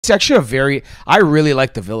It's actually a very. I really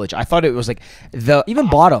like the Village. I thought it was like the Even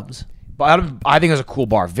Bottoms. Bottom. I think it was a cool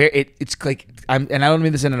bar. It's like and I don't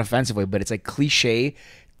mean this in an offensive way, but it's like cliche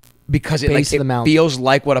because it Base of the mountain. feels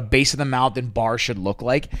like what a base of the mountain bar should look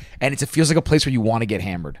like, and it feels like a place where you want to get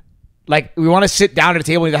hammered. Like we want to sit down at a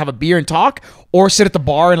table and either have a beer and talk, or sit at the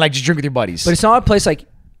bar and like just drink with your buddies. But it's not a place like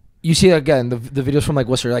you see again the videos from like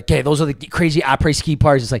Worcester. Like, hey, those are the crazy après ski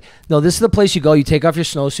parties. It's like, no, this is the place you go. You take off your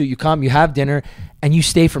snowsuit, you come, you have dinner, and you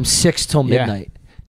stay from 6 till midnight.